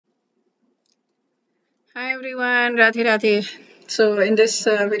Hi everyone, Radhe Radhe. So in this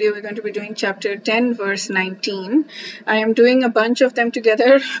video we're going to be doing chapter 10 verse 19. I am doing a bunch of them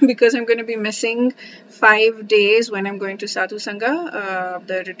together because I'm going to be missing 5 days when I'm going to Sadhu Sangha,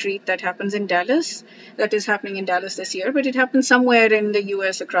 the retreat that happens in Dallas. That is happening in Dallas this year, but it happens somewhere in the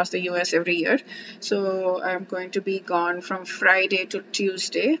US, across the US every year. So I'm going to be gone from Friday to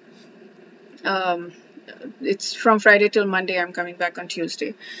Tuesday. It's from Friday till Monday. I'm coming back on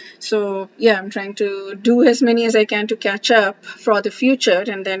Tuesday. So yeah, I'm trying to do as many as I can to catch up for the future,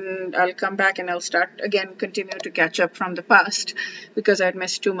 and then I'll come back and I'll start again, continue to catch up from the past because I'd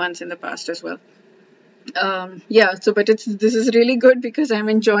missed 2 months in the past as well. Yeah, so but this is really good because I'm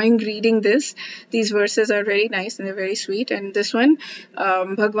enjoying reading this. These verses are very nice and they're very sweet. And this one,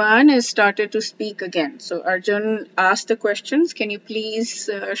 Bhagwan has started to speak again. So Arjun asked the questions. Can you please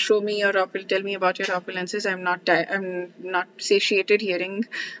show me your tell me about your opulences? I'm not satiated hearing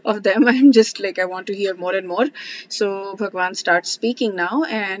of them. I'm just like I want to hear more and more. So Bhagwan starts speaking now,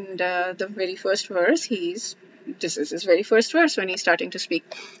 and the very first verse this is his very first verse when he's starting to speak.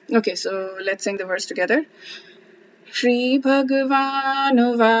 Okay, so let's sing the verse together. Shri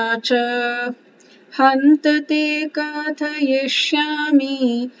Bhagavanuvacha Hantate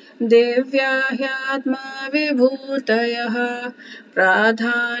kathayishyami Devya hyatma vibhutayah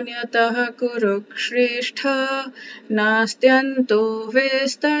Pradhanyatah kurukshreshtha Nastyanto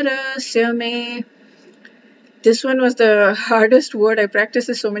vistarasya me. This one was the hardest word. I practiced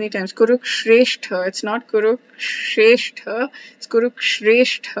this so many times. Kurukshreshtha. It's not Kurukshreshtha. It's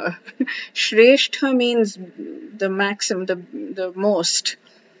Kurukshreshtha. Shreshtha means the maximum, the most.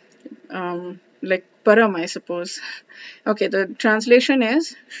 Like Param, I suppose. Okay, the translation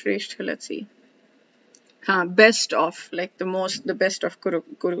is Shreshtha. Let's see. Best of, like the best of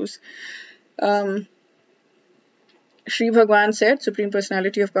Gurus. Sri Bhagwan said, Supreme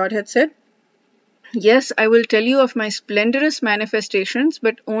Personality of Godhead said, yes, I will tell you of my splendorous manifestations,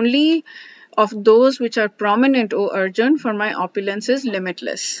 but only of those which are prominent, O Arjun, for my opulence is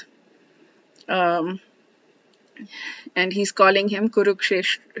limitless. And he's calling him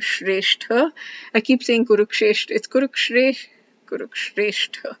Kurukshreshtha. I keep saying Kurukshreshtha. It's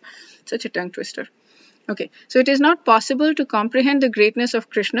Kurukshreshtha. Such a tongue twister. Okay, so it is not possible to comprehend the greatness of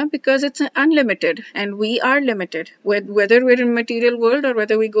Krishna because it's unlimited and we are limited. Whether we're in material world or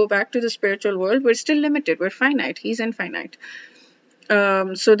whether we go back to the spiritual world, we're still limited. We're finite. He's infinite.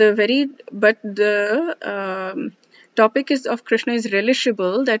 So the topic of Krishna is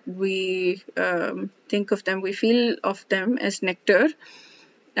relishable, that we think of them, we feel of them as nectar.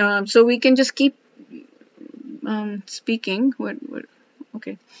 So we can just keep speaking.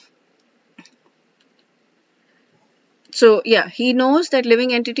 Okay. So yeah, he knows that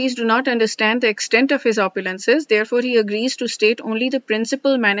living entities do not understand the extent of his opulences. Therefore, he agrees to state only the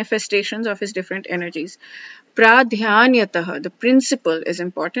principal manifestations of his different energies. Pradhyanyatah, the principle is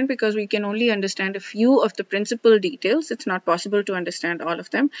important because we can only understand a few of the principal details. It's not possible to understand all of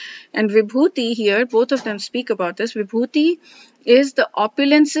them. And Vibhuti here, both of them speak about this. Vibhuti is the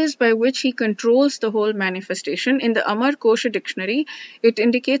opulences by which he controls the whole manifestation. In the Amar Kosha dictionary, it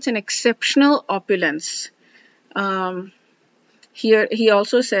indicates an exceptional opulence. Here he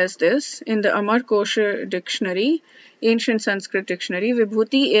also says this in the Amar Kosha dictionary, ancient Sanskrit dictionary.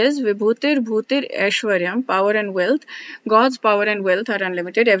 Vibhuti is Vibhutir Bhutir Aishwaryam, power and wealth. God's power and wealth are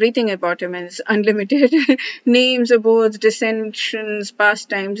unlimited. Everything about him is unlimited. Names, abodes, dissensions,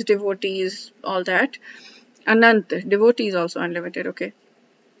 pastimes, devotees, all that. Anant, devotee is also unlimited. Okay.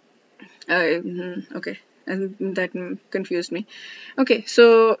 Okay. And that confused me. Okay,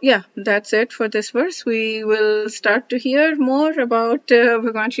 so yeah, that's it for this verse. We will start to hear more about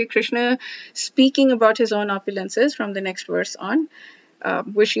Bhagwan Shri Krishna speaking about his own opulences from the next verse on.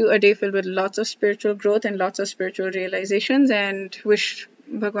 Wish you a day filled with lots of spiritual growth and lots of spiritual realizations, and wish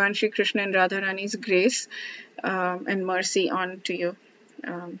Bhagwan Shri Krishna and Radharani's grace and mercy on to you.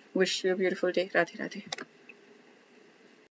 Wish you a beautiful day. Radhe Radhe.